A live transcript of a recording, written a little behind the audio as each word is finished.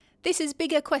This is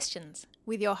Bigger Questions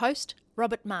with your host,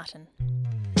 Robert Martin.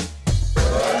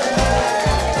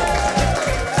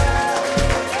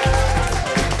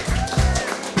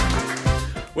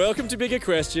 Welcome to Bigger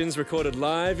Questions, recorded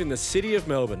live in the city of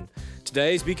Melbourne.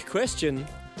 Today's big question,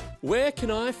 where can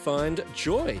I find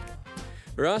joy?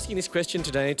 We're asking this question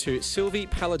today to Sylvie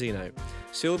Palladino.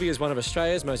 Sylvie is one of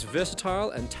Australia's most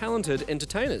versatile and talented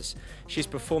entertainers. She's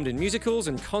performed in musicals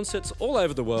and concerts all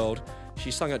over the world.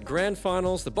 She's sung at grand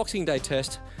finals, the Boxing Day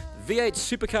Test, V8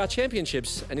 Supercar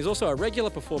Championships, and is also a regular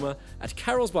performer at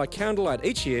Carols by Candlelight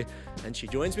each year. And she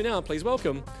joins me now. Please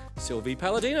welcome Sylvie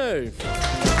Palladino.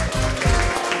 Thank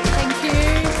you.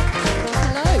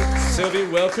 Hello. Sylvie,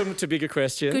 welcome to Bigger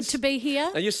Questions. Good to be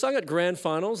here. Now, you sung at grand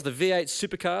finals, the V8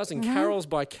 Supercars and Carols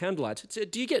by Candlelight.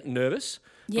 Do you get nervous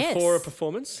before a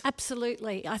performance?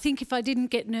 Absolutely. I think if I didn't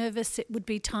get nervous, it would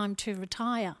be time to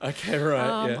retire. Okay,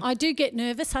 right, I do get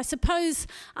nervous. I suppose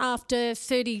after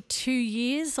 32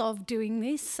 years of doing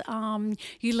this,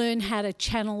 you learn how to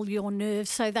channel your nerves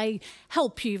so they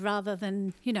help you rather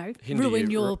than,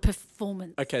 ruin your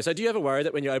performance. Okay, so do you ever worry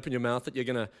that when you open your mouth that you're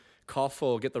going to cough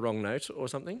or get the wrong note or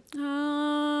something?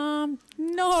 No.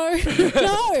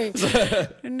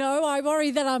 No, I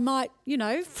worry that I might,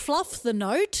 fluff the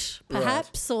note,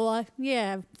 perhaps, or,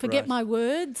 forget my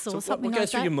words or something like that. What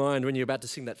goes through your mind when you're about to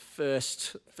sing that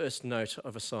first note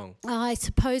of a song? I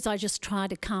suppose I just try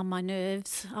to calm my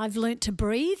nerves. I've learnt to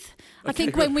breathe. I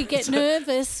think when we get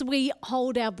nervous, we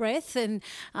hold our breath, and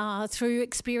through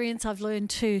experience, I've learned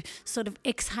to sort of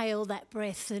exhale that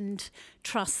breath and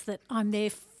trust that I'm there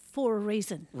for a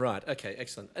reason. Right, okay,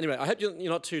 excellent. Anyway, I hope you're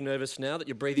not too nervous now that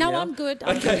you're breathing out. No, I'm good.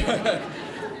 Okay.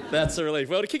 That's a relief.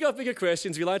 Well, to kick off Bigger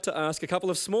Questions, we like to ask a couple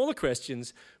of smaller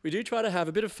questions. We do try to have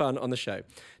a bit of fun on the show.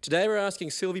 Today we're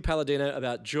asking Sylvie Palladino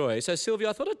about joy. So, Sylvie,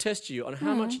 I thought I'd test you on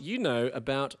how much you know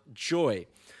about joy.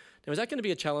 Now, is that going to be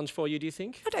a challenge for you, do you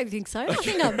think? I don't think so. I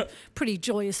think I'm a pretty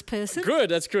joyous person. Good,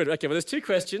 that's good. Okay, well, there's two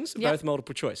questions, both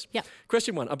multiple choice. Yep.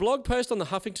 Question one, a blog post on the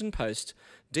Huffington Post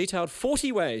detailed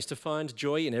 40 ways to find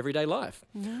joy in everyday life.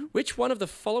 Mm-hmm. Which one of the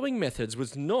following methods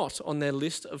was not on their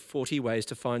list of 40 ways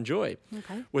to find joy?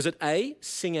 Okay. Was it A,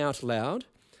 sing out loud?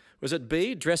 Was it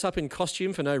B, dress up in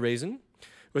costume for no reason?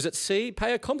 Was it C,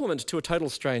 pay a compliment to a total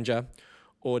stranger?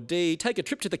 Or D, take a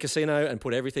trip to the casino and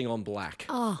put everything on black?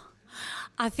 Oh,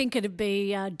 I think it'd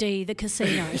be D, the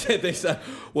casino.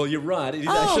 Well, you're right. It is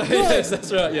actually. Good. Yes,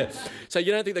 that's right, yeah. So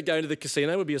you don't think that going to the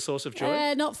casino would be a source of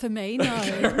joy? Not for me, no.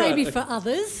 Okay, Maybe for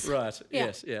others. Right,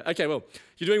 yes, yeah. Okay, well,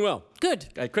 you're doing well. Good.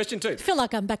 Okay, question two. I feel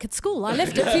like I'm back at school. I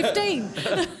left at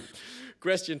 15.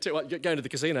 Question two. What, going to the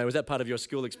casino, was that part of your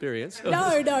school experience?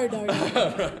 No.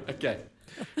 Right, okay.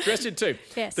 Question two.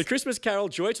 Yes. The Christmas carol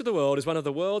Joy to the World is one of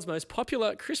the world's most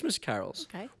popular Christmas carols.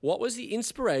 Okay. What was the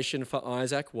inspiration for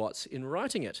Isaac Watts in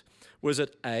writing it? Was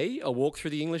it A, a walk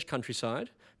through the English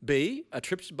countryside, B, a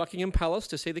trip to Buckingham Palace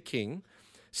to see the King,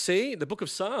 C, the Book of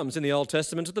Psalms in the Old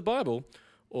Testament of the Bible,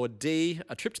 or D,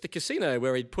 a trip to the casino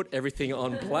where he'd put everything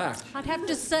on black? I'd have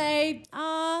to say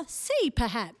C,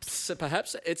 perhaps. So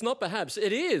perhaps? It's not perhaps,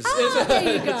 it is.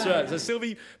 There you go. That's right. So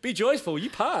Sylvie, be joyful. You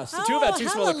passed. Two of our two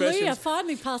smaller questions. Hallelujah,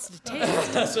 finally passed the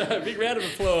test. That's right. Big round of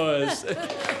applause.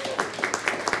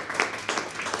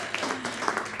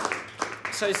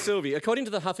 So Sylvie, according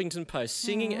to the Huffington Post,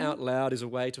 singing out loud is a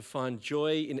way to find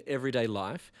joy in everyday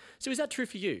life. So is that true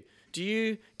for you? Do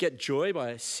you get joy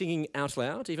by singing out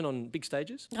loud, even on big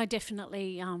stages? I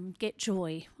definitely get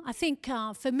joy. I think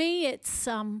for me it's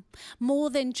more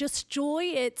than just joy,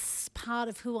 it's part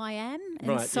of who I am.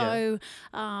 And so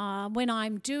when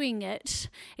I'm doing it,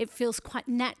 it feels quite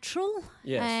natural.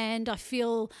 Yes. And I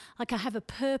feel like I have a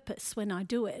purpose when I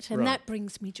do it, and that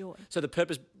brings me joy. So the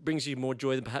purpose brings you more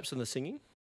joy than perhaps than the singing?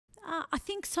 I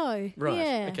think so. Right.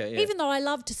 Yeah. Okay, yeah. Even though I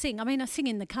love to sing. I mean, I sing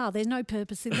in the car. There's no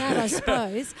purpose in that, I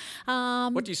suppose.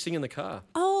 What do you sing in the car?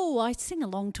 Oh, I sing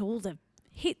along to all the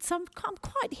hits. I'm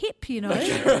quite hip, you know.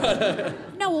 Okay,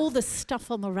 right. Know all the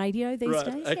stuff on the radio these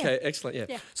days. Okay, excellent,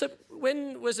 yeah. So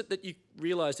when was it that you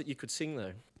realised that you could sing,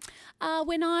 though?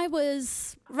 When I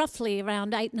was roughly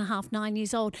around 8.5, 9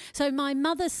 years old. So my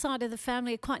mother's side of the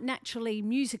family are quite naturally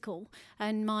musical,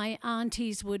 and my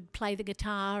aunties would play the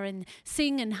guitar and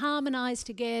sing and harmonise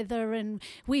together, and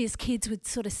we as kids would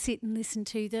sort of sit and listen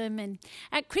to them. And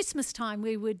at Christmas time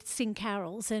we would sing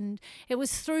carols, and it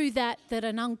was through that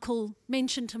an uncle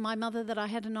mentioned to my mother that I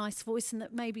had a nice voice and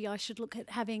that maybe I should look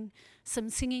at having some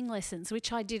singing lessons,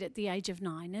 which I did at the age of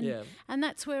 9. And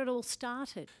that's where it all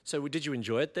started. So did you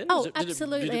enjoy it then? Oh, Did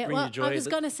absolutely. it bring you joy? I was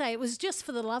going to say it was just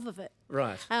for the love of it.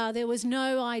 Right. There was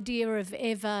no idea of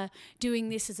ever doing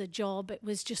this as a job. It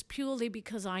was just purely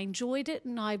because I enjoyed it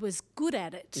and I was good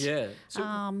at it. Yeah. So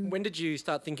when did you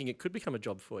start thinking it could become a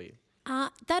job for you?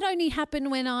 That only happened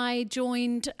when I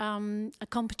joined a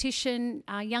competition,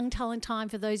 Young Talent Time,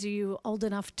 for those of you old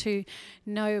enough to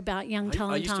know about Young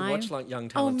Talent Time. I used to watch Young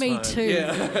Talent Time. Oh, me too.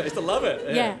 Yeah, I used to love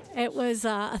it. Yeah, it was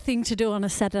a thing to do on a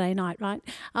Saturday night, right?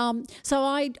 So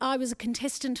I was a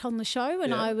contestant on the show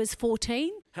and I was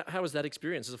 14. How was that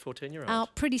experience as a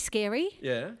 14-year-old? Pretty scary.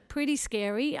 Yeah. Pretty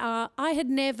scary.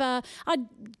 I'd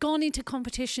gone into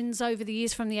competitions over the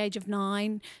years from the age of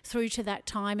 9 through to that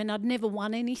time, and I'd never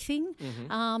won anything.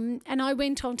 Mm-hmm. And I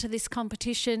went on to this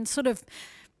competition sort of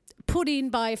put in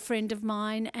by a friend of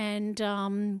mine, and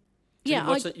you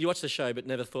watched the show but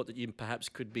never thought that you perhaps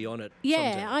could be on it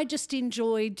someday. I just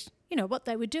enjoyed what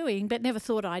they were doing, but never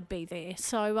thought I'd be there.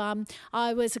 So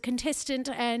I was a contestant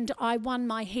and I won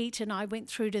my heat and I went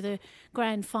through to the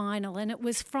grand final. And it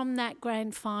was from that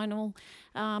grand final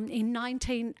in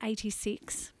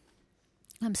 1986.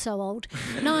 I'm so old.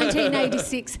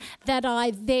 1986, that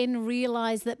I then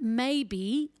realised that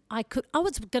maybe I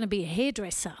was going to be a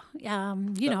hairdresser.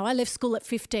 I left school at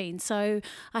 15, so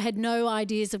I had no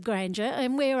ideas of grandeur.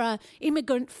 And we're an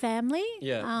immigrant family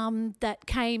that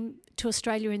came to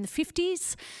Australia in the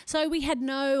 50s. So we had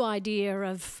no idea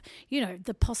of,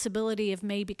 the possibility of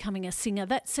me becoming a singer.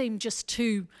 That seemed just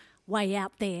too way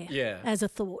out there as a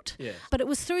thought. Yes. But it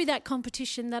was through that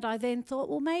competition that I then thought,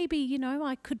 well, maybe,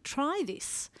 I could try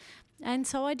this. And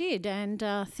so I did, and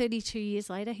 32 years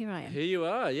later, here I am. Here you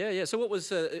are, yeah. So what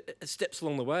was steps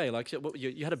along the way? Like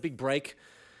you had a big break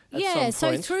at some point.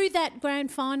 So through that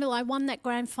grand final, I won that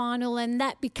grand final, and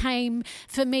that became,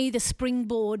 for me, the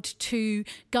springboard to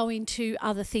go into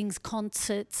other things,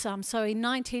 concerts. So in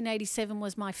 1987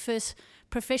 was my first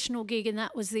professional gig, and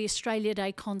that was the Australia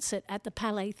Day concert at the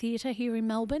Palais Theatre here in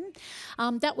Melbourne.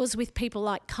 That was with people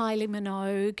like Kylie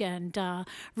Minogue and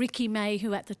Ricky May,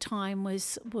 who at the time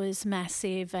was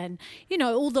massive, and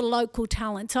all the local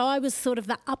talent. So I was sort of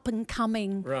the up and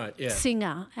coming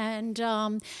singer, and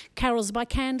Carols by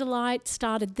Candlelight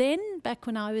started then. Back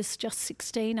when I was just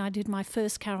 16, I did my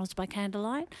first Carols by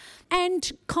Candlelight,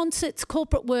 and concerts,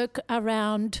 corporate work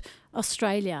around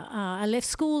Australia. I left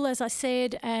school, as I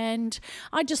said, and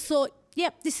I just thought,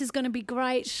 yep, this is going to be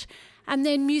great. And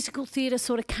then musical theatre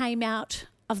sort of came out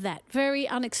of that. Very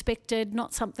unexpected,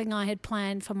 not something I had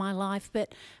planned for my life,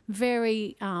 but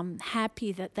very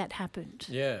happy that happened.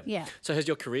 Yeah. So has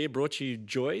your career brought you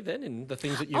joy then in the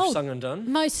things that you've sung and done?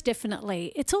 Most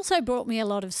definitely. It's also brought me a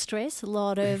lot of stress, a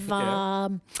lot of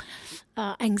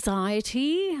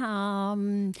anxiety.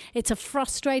 It's a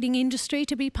frustrating industry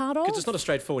to be part of. Because it's not a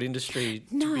straightforward industry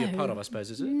to be a part of, I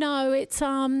suppose, is it? No, it's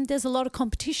there's a lot of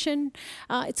competition.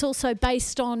 It's also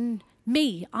based on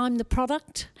me. I'm the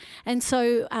product. And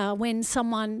so when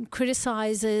someone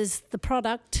criticises the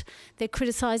product, they're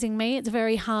criticising me. It's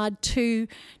very hard to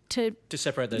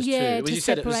separate those two. Well, you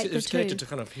said it was connected to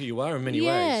kind of who you are in many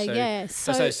ways.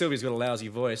 So Sylvia's got a lousy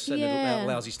voice and a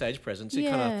lousy stage presence. You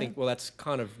kind of think, well, that's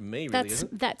kind of me, really,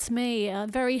 isn't it? That's me.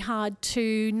 Very hard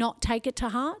to not take it to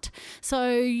heart.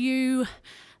 So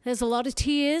there's a lot of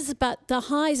tears, but the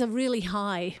highs are really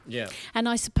high. Yeah. And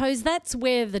I suppose that's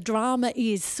where the drama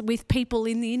is with people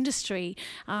in the industry.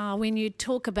 When you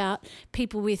talk about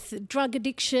people with drug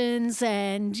addictions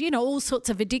and, all sorts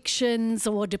of addictions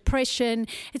or depression,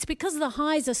 it's because the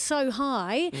highs are so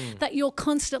high that you're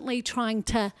constantly trying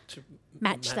to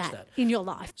match that in your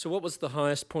life. So what was the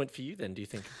highest point for you then, do you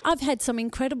think? I've had some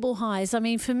incredible highs. I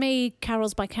mean, for me,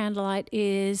 Carols by Candlelight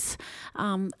is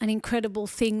an incredible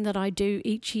thing that I do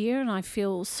each year, and I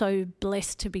feel so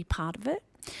blessed to be part of it.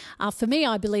 For me,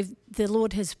 I believe the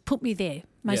Lord has put me there,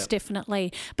 most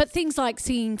definitely. But things like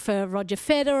singing for Roger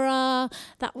Federer,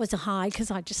 that was a high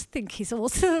because I just think he's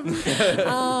awesome.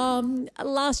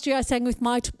 Last year I sang with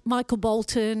Michael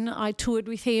Bolton. I toured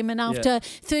with him, and after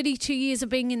 32 years of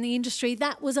being in the industry,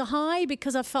 that was a high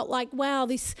because I felt like, wow,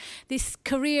 this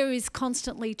career is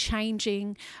constantly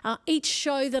changing. Each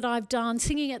show that I've done,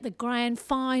 singing at the grand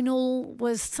final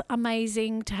was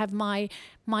amazing to have my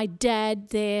dad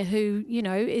there who,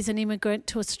 is an immigrant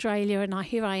to Australia, and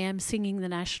here I am singing the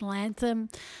national anthem.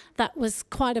 That was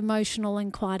quite emotional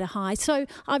and quite a high. So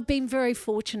I've been very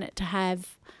fortunate to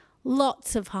have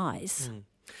lots of highs.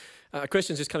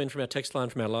 Questions just come in from our text line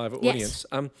from our live audience.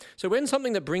 So when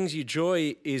something that brings you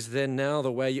joy is then now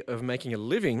the way of making a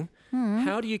living,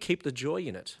 how do you keep the joy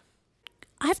in it?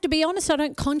 I have to be honest, I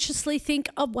don't consciously think,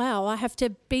 oh, wow, I have to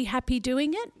be happy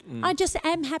doing it. I just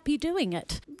am happy doing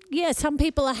it. Yeah, some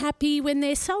people are happy when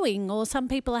they're sewing, or some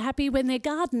people are happy when they're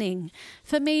gardening.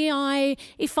 For me,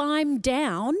 if I'm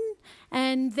down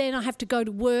and then I have to go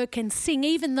to work and sing,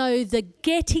 even though the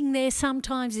getting there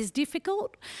sometimes is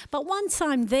difficult, but once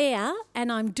I'm there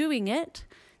and I'm doing it,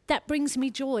 that brings me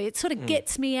joy. It sort of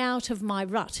gets me out of my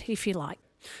rut, if you like.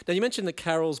 Now, you mentioned the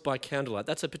Carols by Candlelight.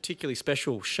 That's a particularly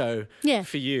special show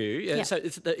for you. Yeah. So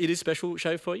it is a special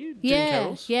show for you, doing Yeah,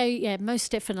 carols? yeah,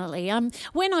 most definitely.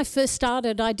 When I first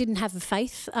started, I didn't have a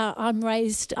faith. I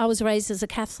was raised as a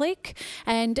Catholic,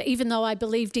 and even though I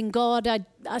believed in God, I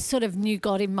sort of knew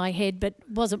God in my head, but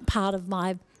wasn't part of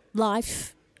my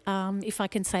life. If I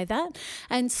can say that.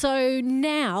 And so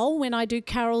now when I do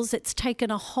carols, it's taken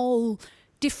a whole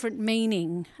different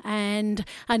meaning and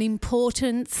an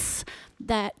importance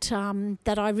that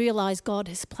I realise God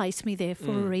has placed me there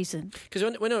for a reason.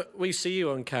 Because when we see you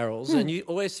on carols, and you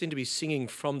always seem to be singing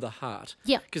from the heart.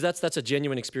 Yeah. Because that's a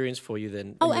genuine experience for you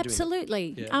then. Oh, when you're doing it.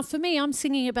 absolutely. Yeah. For me, I'm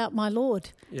singing about my Lord.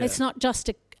 Yeah. It's not just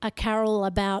a carol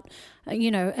about,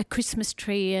 a Christmas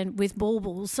tree and with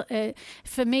baubles.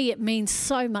 For me, it means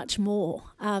so much more.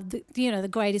 The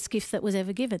greatest gift that was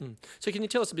ever given. So can you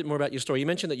tell us a bit more about your story? You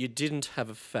mentioned that you didn't have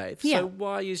a faith. Yeah. So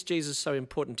why is Jesus so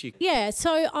important to you? Yeah,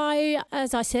 so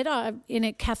as I said, I'm in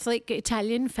a Catholic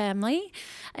Italian family,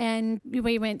 and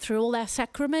we went through all our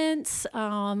sacraments,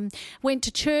 went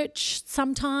to church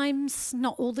sometimes,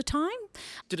 not all the time.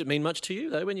 Did it mean much to you,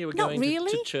 though, when you were Not going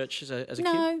really. to church as a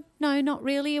kid? No, not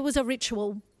really. It was a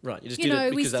ritual. Right, you just did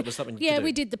it because that was something to do.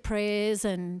 we did the prayers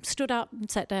and stood up and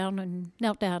sat down and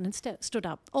knelt down and stood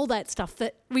up, all that stuff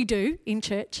that we do in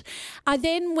church. I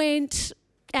then went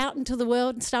out into the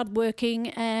world and started working,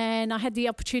 and I had the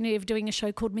opportunity of doing a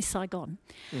show called Miss Saigon.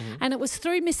 And it was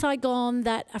through Miss Saigon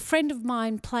that a friend of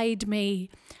mine played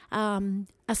me a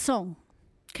song.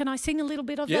 Can I sing a little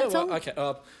bit of that song? Well, okay.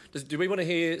 Do we want to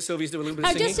hear Sylvie's do a little bit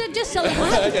of singing? Just a little.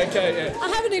 Okay, yeah. I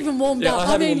haven't even warmed up. I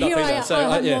haven't warmed up here either, I am. so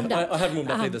I haven't warmed up. I haven't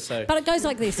warmed up either, so. But it goes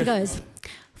like this. It goes,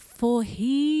 for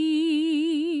he's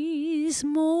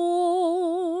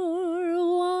more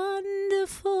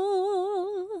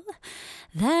wonderful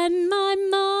than my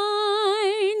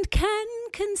mind can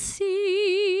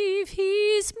conceive.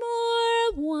 He's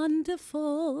more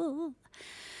wonderful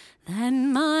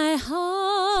than my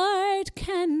heart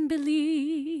can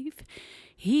believe.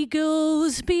 He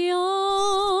goes beyond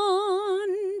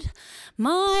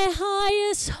my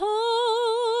highest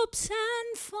hopes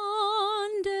and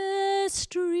fondest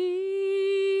dreams.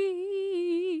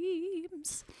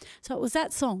 So it was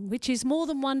that song, which is More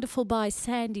Than Wonderful by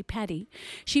Sandi Patty.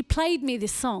 She played me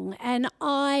this song, and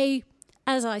I,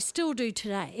 as I still do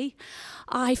today,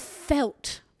 I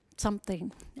felt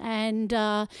something, and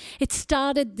it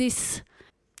started this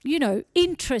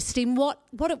interest in what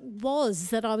it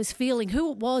was that I was feeling,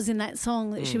 who it was in that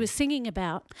song that she was singing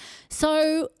about.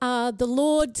 So the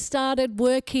Lord started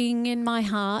working in my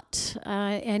heart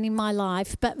and in my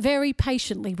life, but very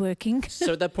patiently working.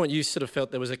 So at that point you sort of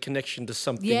felt there was a connection to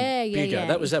something bigger. Yeah.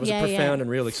 That was a profound and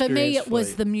real experience for me. It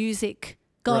was you. the music.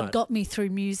 God got me through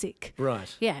music.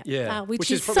 Right. Yeah. Which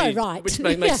is probably, so right. Which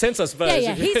makes sense, I suppose.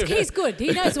 Yeah. He's good.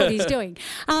 He knows what he's doing.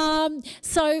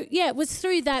 It was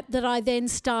through that I then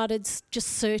started just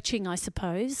searching, I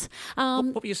suppose.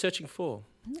 What were you searching for?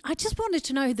 I just wanted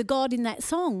to know the God in that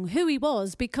song, who he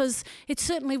was, because it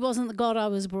certainly wasn't the God I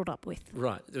was brought up with.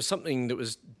 Right. There was something that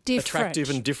was Different.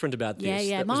 attractive and different about this.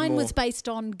 Yeah. That Mine more... was based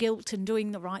on guilt and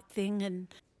doing the right thing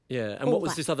and... Yeah, and what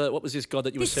was this God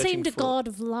that you were searching for? This seemed a God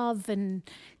of love and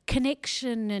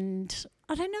connection, and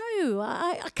I don't know.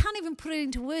 I can't even put it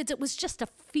into words. It was just a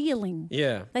feeling.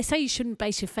 Yeah. They say you shouldn't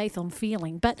base your faith on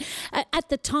feeling, but at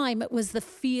the time it was the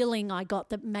feeling I got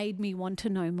that made me want to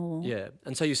know more. Yeah,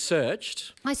 and so you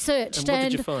searched. I searched. And what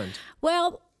did you find?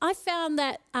 Well, I found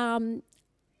that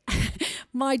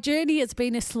my journey has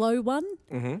been a slow one.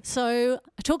 Mm-hmm. So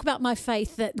I talk about my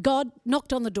faith, that God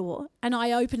knocked on the door and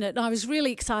I opened it, and I was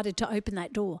really excited to open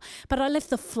that door. But I left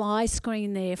the fly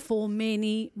screen there for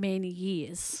many, many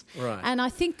years. Right. And I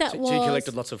think that was... So you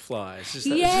collected lots of flies. Is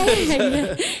that...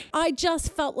 Yeah. I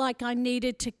just felt like I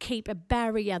needed to keep a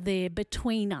barrier there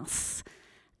between us.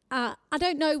 I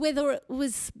don't know whether it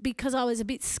was because I was a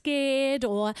bit scared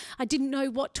or I didn't know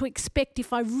what to expect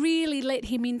if I really let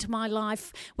him into my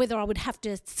life, whether I would have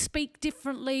to speak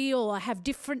differently or have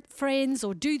different friends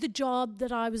or do the job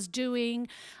that I was doing.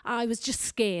 I was just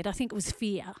scared. I think it was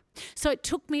fear. So it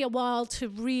took me a while to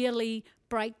really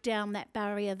break down that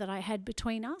barrier that I had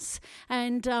between us.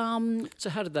 And so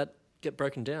how did that get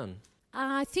broken down?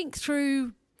 I think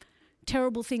through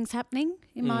terrible things happening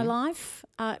in my life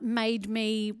made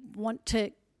me want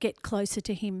to get closer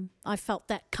to him. I felt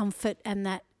that comfort and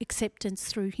that acceptance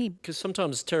through him. Because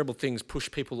sometimes terrible things push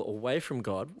people away from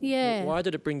God. Yeah. Why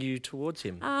did it bring you towards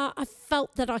him? I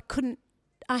felt that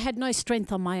I had no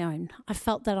strength on my own. I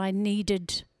felt that I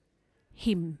needed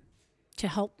him to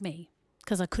help me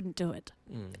because I couldn't do it.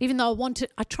 Even though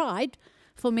I tried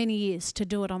for many years to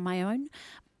do it on my own,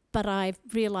 but I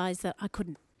realised that I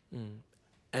couldn't.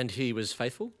 And he was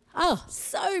faithful? Oh,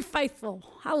 so faithful.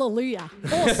 Hallelujah.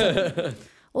 Awesome.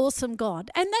 Awesome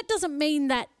God. And that doesn't mean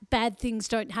that bad things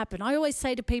don't happen. I always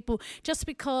say to people, just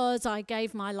because I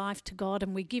gave my life to God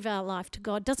and we give our life to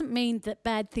God doesn't mean that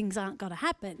bad things aren't going to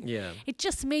happen. Yeah. It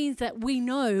just means that we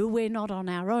know we're not on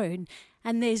our own,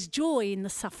 and there's joy in the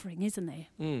suffering, isn't there?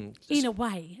 In a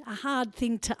way, a hard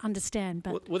thing to understand.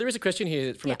 But Well, there is a question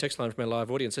here from Yeah. a text line from our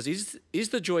live audience. It says, is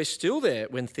the joy still there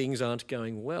when things aren't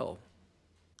going well?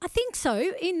 I think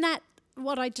so, in that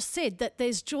what I just said, that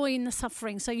there's joy in the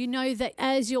suffering. So you know that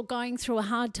as you're going through a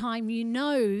hard time, you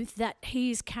know that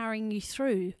he's carrying you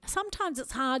through. Sometimes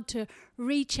it's hard to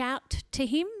reach out to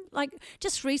him. Like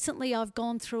just recently I've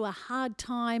gone through a hard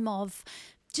time of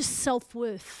just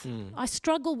self-worth. I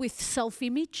struggle with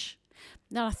self-image.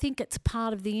 Now, I think it's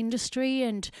part of the industry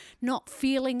and not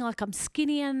feeling like I'm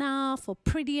skinny enough or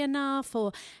pretty enough,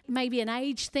 or maybe an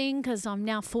age thing because I'm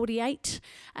now 48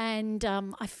 and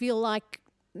I feel like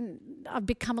I've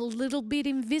become a little bit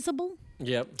invisible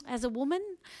Yep. as a woman.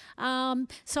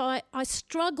 So I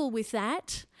struggle with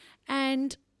that,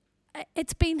 and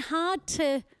it's been hard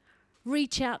to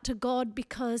reach out to God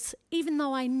because even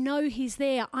though I know he's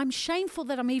there, I'm shameful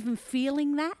that I'm even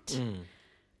feeling that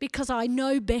because I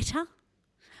know better,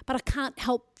 but I can't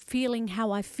help feeling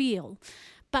how I feel.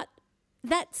 But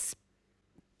that's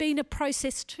been a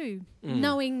process too,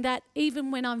 knowing that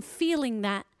even when I'm feeling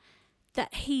that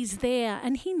he's there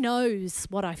and he knows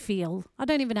what I feel. I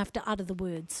don't even have to utter the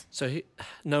words. So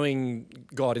knowing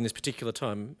God in this particular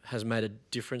time has made a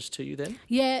difference to you then?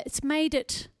 Yeah, it's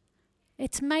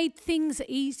made things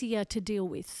easier to deal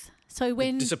with. So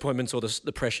when Disappointments or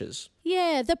the pressures?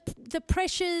 yeah, the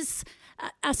pressures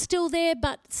are still there,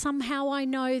 but somehow I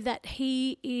know that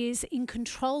he is in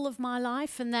control of my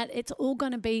life and that it's all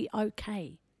going to be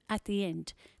okay at the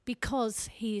end because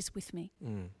he is with me.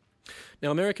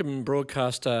 Now, American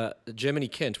broadcaster Germany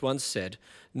Kent once said,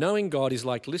 "Knowing God is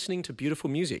like listening to beautiful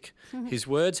music. His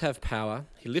words have power.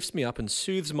 He lifts me up and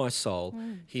soothes my soul.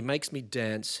 He makes me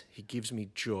dance. He gives me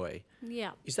joy."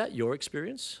 Yeah. Is that your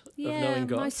experience of Yeah, knowing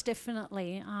God? most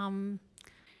definitely.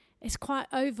 It's quite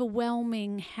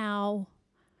overwhelming how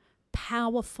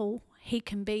powerful he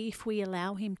can be if we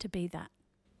allow him to be that.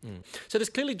 So there's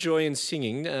clearly joy in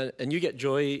singing, and you get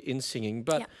joy in singing,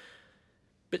 but Yeah.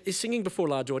 but is singing before a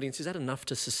large audience, is that enough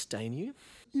to sustain you?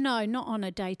 No, not on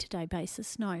a day-to-day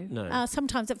basis, no. No.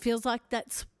 Sometimes it feels like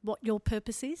that's what your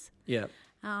purpose is, Yeah.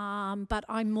 but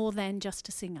I'm more than just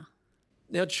a singer.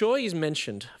 Now, joy is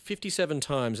mentioned 57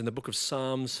 times in the book of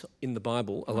Psalms in the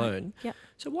Bible alone. Yep.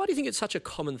 So why do you think it's such a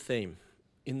common theme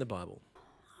in the Bible?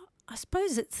 I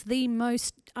suppose it's the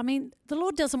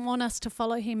Lord doesn't want us to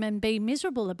follow him and be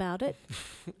miserable about it.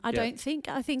 I don't think.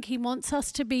 I think he wants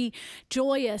us to be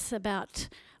joyous about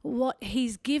what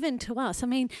he's given to us. I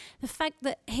mean, the fact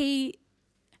that he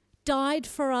died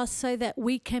for us so that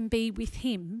we can be with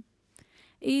him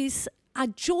is a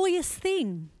joyous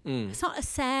thing. It's not a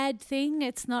sad thing.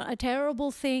 It's not a terrible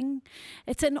thing.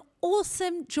 It's an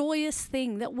awesome, joyous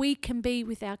thing that we can be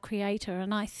with our Creator.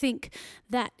 And I think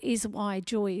that is why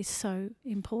joy is so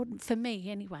important, for me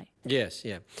anyway. Yes,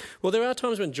 yeah. Well, there are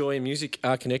times when joy and music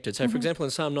are connected. So, for example,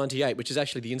 in Psalm 98, which is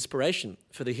actually the inspiration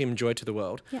for the hymn Joy to the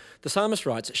World, Yep. the psalmist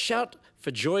writes, "Shout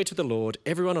for joy to the Lord,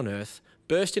 everyone on earth.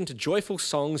 Burst into joyful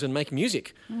songs and make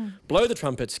music. Blow the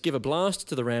trumpets, give a blast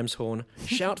to the ram's horn.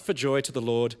 Shout for joy to the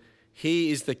Lord.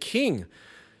 He is the King."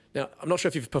 Now, I'm not sure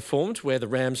if you've performed where the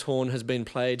ram's horn has been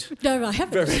played No, I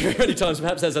haven't. very many times.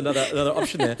 Perhaps there's another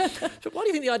option there. But why do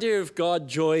you think the idea of God,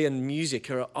 joy and music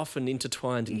are often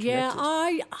intertwined and Yeah,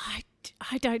 connected?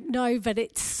 I don't know, but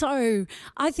it's so.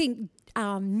 I think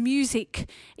music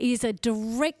is a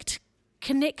direct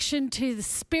connection to the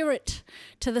spirit,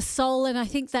 to the soul, and I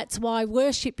think that's why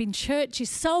worship in church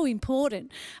is so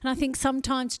important. And I think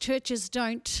sometimes churches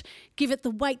don't give it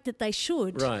the weight that they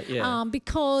should. Right, yeah.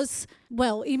 Because,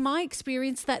 well, in my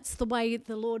experience, that's the way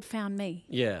the Lord found me.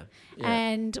 Yeah.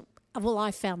 And, well,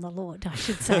 I found the Lord, I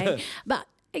should say. But,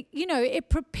 you know, it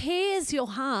prepares your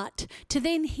heart to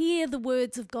then hear the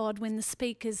words of God when the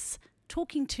speaker's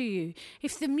talking to you.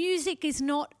 If the music is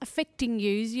not affecting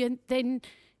you, then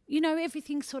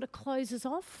everything sort of closes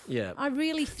off. Yeah. I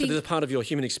really So think... there's a part of your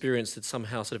human experience that's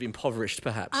somehow sort of impoverished,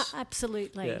 perhaps.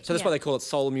 absolutely. Yeah. So that's why they call it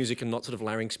soul music and not sort of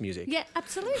larynx music. Yeah,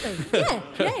 absolutely.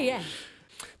 Yeah.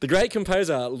 The great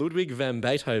composer Ludwig van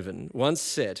Beethoven once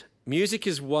said, "Music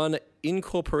is one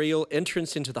incorporeal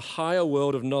entrance into the higher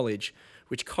world of knowledge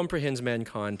which comprehends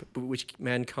mankind, but which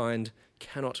mankind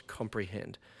cannot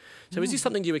comprehend." So is this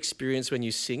something you experience when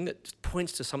you sing that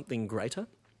points to something greater?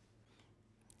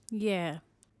 Yeah.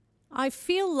 I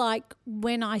feel like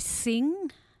when I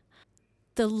sing,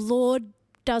 the Lord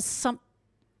does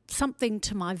something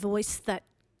to my voice that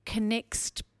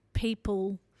connects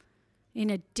people in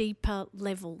a deeper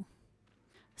level.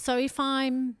 So if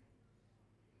I'm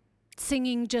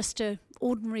singing just an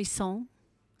ordinary song,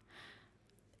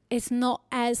 it's not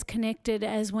as connected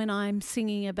as when I'm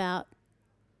singing about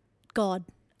God.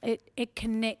 It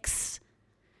connects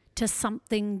to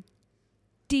something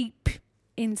deep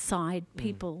inside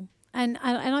people. And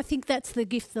I think that's the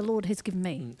gift the Lord has given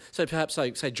me. So perhaps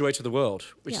say Joy to the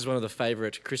World, which Yeah. is one of the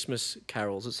favourite Christmas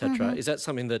carols, etc. Is that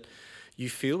something that you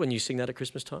feel when you sing that at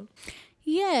Christmas time?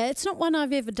 Yeah, it's not one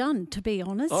I've ever done, to be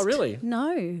honest. Oh, really?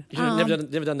 No. You've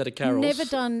never done that at carols? Never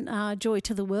done Joy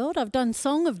to the World. I've done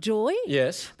Song of Joy,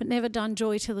 Yes. but never done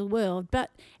Joy to the World.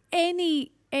 But any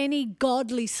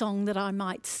godly song that I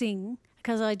might sing,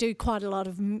 because I do quite a lot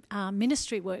of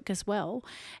ministry work as well,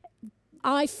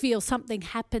 I feel something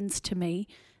happens to me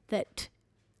that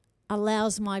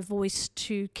allows my voice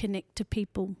to connect to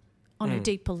people on a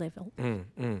deeper level.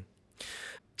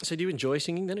 So do you enjoy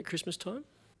singing then at Christmas time?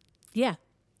 Yeah.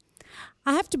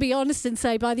 I have to be honest and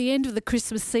say by the end of the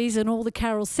Christmas season, all the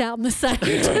carols sound the same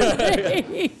to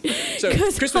me. So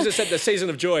 'Cause Christmas is the season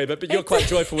of joy, but you're quite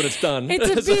joyful when it's done.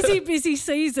 It's a busy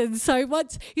season. So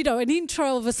once, an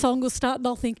intro of a song will start and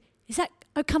I'll think, is that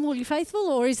 "O Come All You Faithful"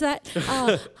 or is that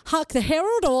 "Hark the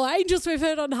Herald" or "Angels We've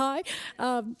Heard on High"?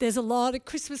 There's a lot of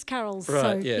Christmas carols. Right,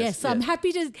 so yes, I'm yeah.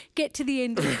 happy to get to the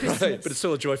end of Christmas. Right, but it's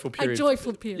still a joyful period. A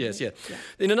joyful period. Yes, yeah.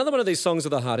 In another one of these songs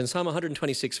of the heart, in Psalm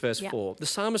 126, verse Yeah. 4, the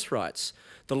psalmist writes,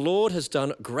 "The Lord has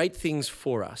done great things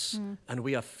for us, and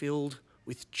we are filled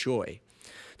with joy."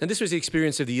 Now, this was the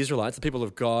experience of the Israelites, the people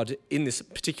of God, in this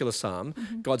particular psalm.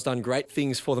 God's done great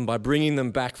things for them by bringing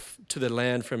them back to the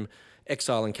land from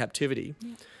exile and captivity.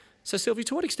 Yeah. So, Sylvie,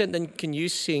 to what extent then can you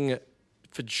sing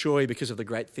for joy because of the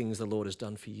great things the Lord has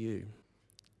done for you?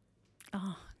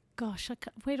 Oh, gosh,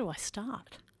 where do I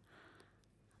start?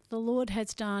 The Lord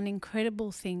has done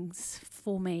incredible things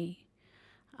for me,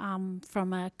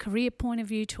 from a career point of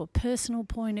view to a personal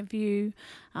point of view.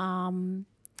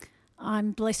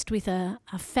 I'm blessed with a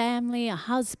family, a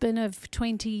husband of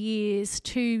 20 years,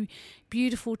 2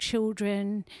 beautiful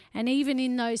children, and even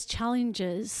in those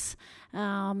challenges,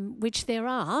 which there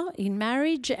are in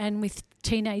marriage and with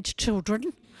teenage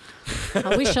children,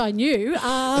 I wish I knew,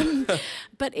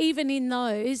 but even in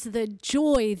those, the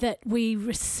joy that we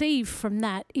receive from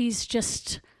that is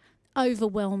just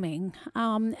overwhelming.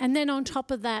 And then on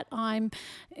top of that, I'm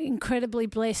incredibly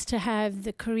blessed to have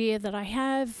the career that I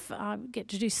have. I get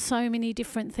to do so many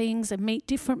different things and meet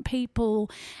different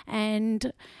people,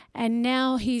 and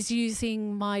now He's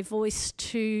using my voice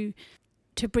to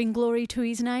bring glory to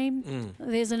His name.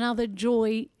 There's another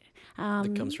joy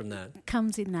that comes from that.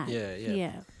 Comes in that.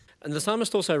 Yeah. And the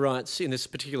psalmist also writes in this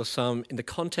particular psalm in the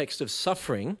context of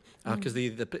suffering, because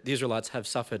the Israelites have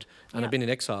suffered and have been in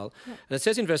exile. And it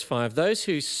says in verse 5, "Those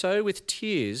who sow with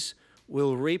tears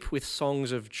will reap with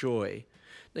songs of joy."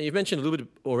 Now, you've mentioned a little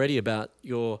bit already about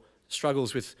your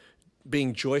struggles with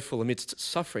being joyful amidst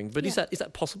suffering, but is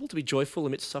that possible, to be joyful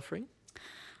amidst suffering?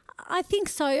 I think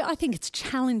so. I think it's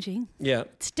challenging. Yeah.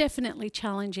 It's definitely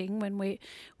challenging when we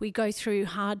go through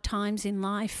hard times in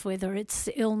life, whether it's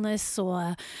illness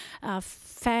or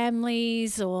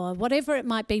families or whatever it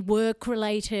might be,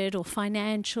 work-related or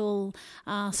financial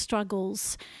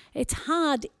struggles. It's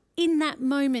hard in that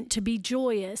moment to be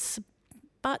joyous,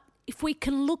 but if we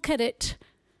can look at it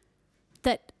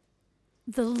that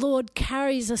the Lord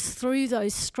carries us through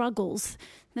those struggles,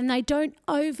 then they don't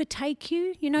overtake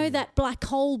you. That black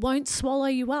hole won't swallow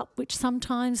you up, which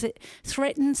sometimes it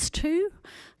threatens to.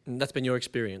 And that's been your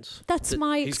experience? That's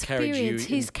my experience.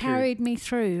 He's carried me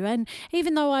through. And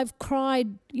even though I've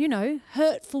cried,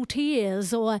 hurtful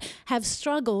tears or have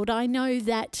struggled, I know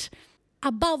that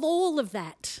above all of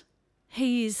that,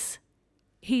 He's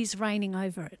reigning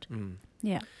over it.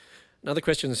 Yeah. Another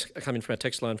question's coming from our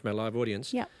text line from our live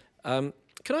audience. Yeah.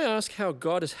 Can I ask how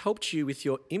God has helped you with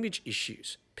your image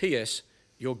issues? P.S.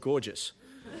 You're gorgeous.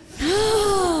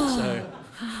 Oh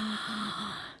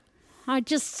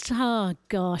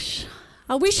gosh,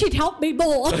 I wish He'd helped me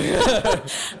more.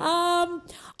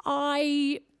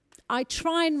 I I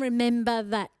try and remember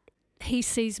that he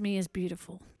sees me as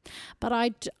beautiful. But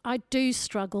I do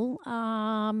struggle.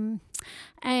 And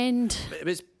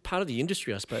It's part of the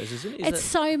industry, I suppose, isn't it? it's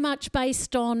so much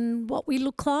based on what we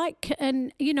look like.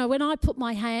 And, you know, when I put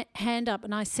my hand up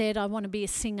and I said I want to be a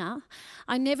singer,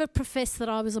 I never professed that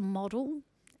I was a model.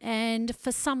 And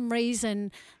for some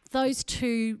reason, those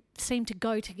two seem to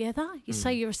go together. You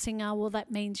say you're a singer, well,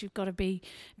 that means you've got to be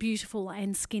beautiful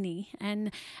and skinny.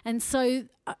 And so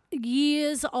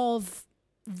years of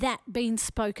that being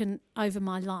spoken over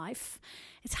my life,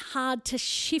 it's hard to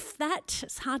shift that.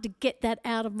 It's hard to get that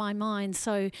out of my mind.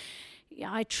 So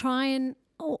I try and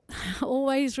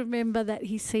always remember that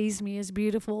he sees me as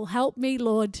beautiful. Help me,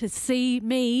 Lord, to see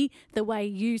me the way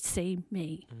you see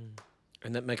me.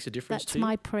 And that makes a difference That's to you?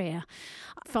 my prayer.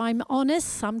 If I'm honest,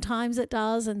 sometimes it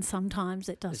does and sometimes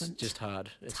it doesn't. It's just hard.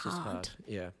 It's just hard. hard.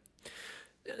 Yeah.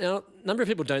 Now, a number of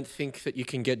people don't think that you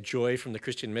can get joy from the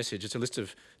Christian message. It's a list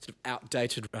of sort of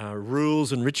outdated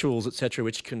rules and rituals, etc.,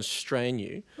 which constrain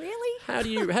you. Really? How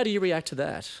do you react to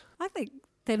that? I think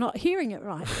they're not hearing it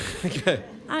right. Okay.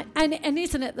 And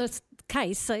isn't it the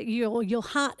case? So your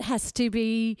heart has to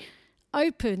be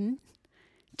open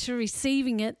to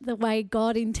receiving it the way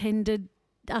God intended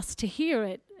us to hear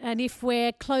it. And if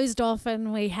we're closed off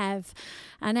and we have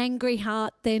an angry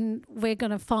heart, then we're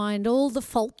going to find all the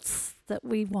faults that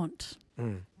we want.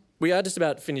 We are just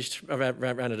about finished, around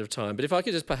out of time. But if I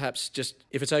could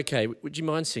if it's okay, would you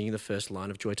mind singing the first line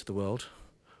of Joy to the World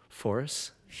for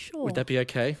us? Sure. Would that be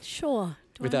okay? Sure.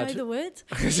 Do Without- I know the words?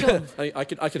 Sure. I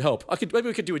could help. Maybe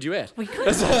we could do a duet. We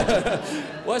could.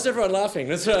 Why is everyone laughing?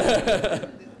 That's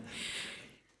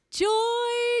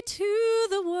Joy to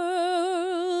the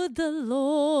world, the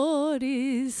Lord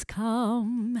is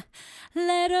come.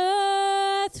 Let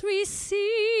earth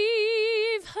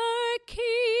receive her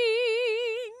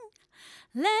King.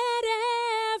 Let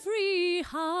every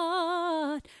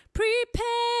heart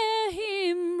prepare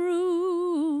him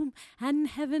room. And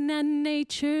heaven and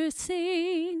nature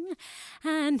sing.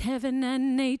 And heaven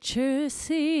and nature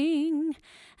sing.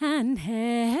 And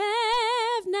heaven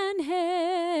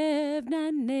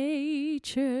and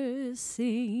nature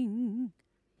sing.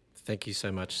 Thank you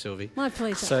so much, Sylvie. My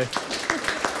pleasure. So,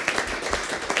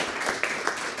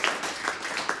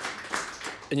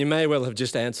 and you may well have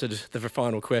just answered the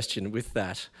final question with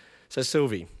that. So,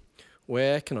 Sylvie,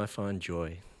 where can I find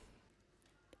joy?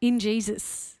 In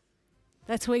Jesus.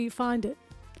 That's where you find it.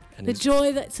 And The is-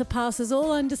 joy that surpasses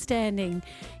all understanding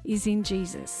is in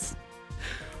Jesus.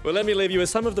 Well, let me leave you with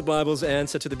some of the Bible's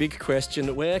answer to the big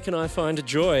question, where can I find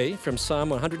joy? From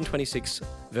Psalm 126,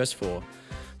 verse 4.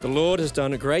 The Lord has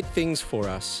done great things for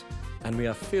us, and we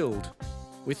are filled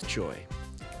with joy.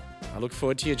 I look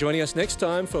forward to you joining us next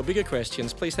time for bigger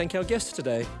questions. Please thank our guest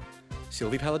today,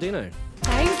 Sylvie Palladino.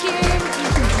 Thank you.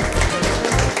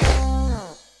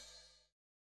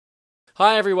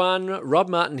 Hi everyone, Rob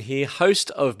Martin here,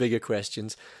 host of Bigger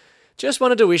Questions. Just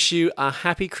wanted to wish you a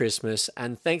happy Christmas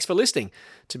and thanks for listening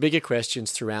to Bigger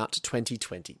Questions throughout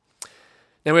 2020.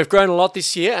 Now, we've grown a lot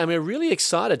this year and we're really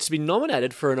excited to be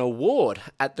nominated for an award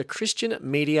at the Christian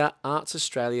Media Arts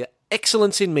Australia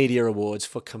Excellence in Media Awards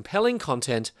for compelling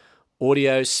content,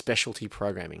 audio specialty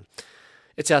programming.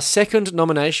 It's our second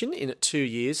nomination in 2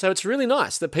 years, so it's really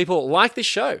nice that people like this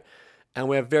show and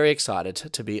we're very excited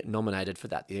to be nominated for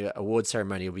that. The award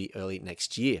ceremony will be early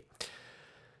next year.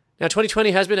 Now, 2020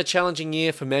 has been a challenging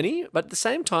year for many, but at the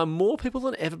same time, more people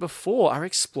than ever before are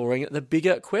exploring the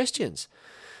bigger questions.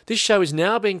 This show is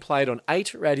now being played on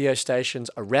 8 radio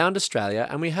stations around Australia,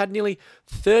 and we had nearly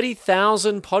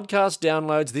 30,000 podcast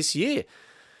downloads this year.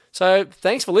 So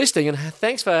thanks for listening, and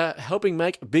thanks for helping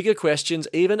make Bigger Questions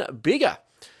even bigger.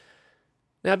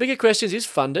 Now, Bigger Questions is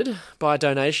funded by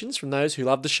donations from those who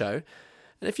love the show.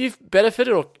 And if you've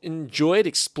benefited or enjoyed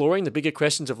exploring the bigger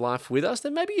questions of life with us,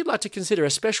 then maybe you'd like to consider a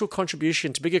special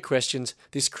contribution to Bigger Questions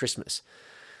this Christmas.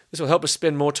 This will help us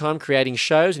spend more time creating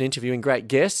shows and interviewing great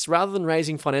guests rather than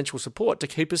raising financial support to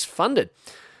keep us funded.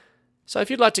 So if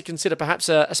you'd like to consider perhaps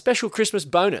a special Christmas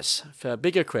bonus for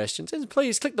Bigger Questions, then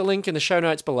please click the link in the show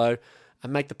notes below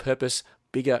and make the purpose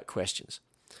Bigger Questions.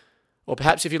 Or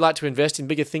perhaps if you'd like to invest in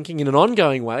bigger thinking in an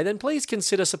ongoing way, then please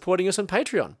consider supporting us on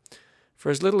Patreon. For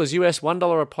as little as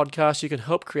 $1 a podcast, you can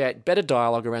help create better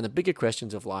dialogue around the bigger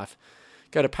questions of life.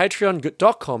 Go to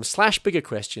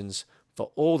patreon.com/biggerquestions for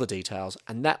all the details,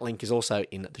 and that link is also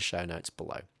in the show notes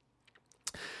below.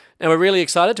 Now, we're really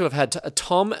excited to have had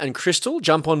Tom and Crystal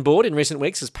jump on board in recent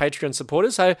weeks as Patreon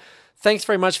supporters, so thanks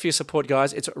very much for your support,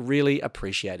 guys. It's really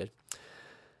appreciated.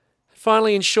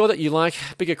 Finally, ensure that you like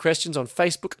Bigger Questions on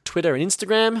Facebook, Twitter, and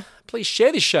Instagram. Please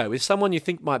share this show with someone you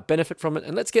think might benefit from it,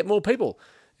 and let's get more people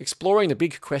exploring the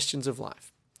big questions of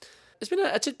life. It's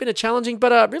been a challenging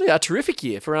but really a terrific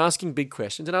year for asking big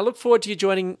questions, and I look forward to you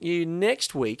joining you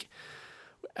next week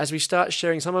as we start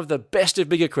sharing some of the best of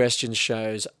Bigger Questions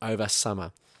shows over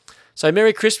summer. So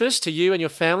Merry Christmas to you and your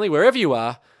family wherever you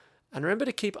are, and remember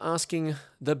to keep asking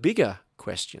the bigger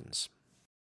questions.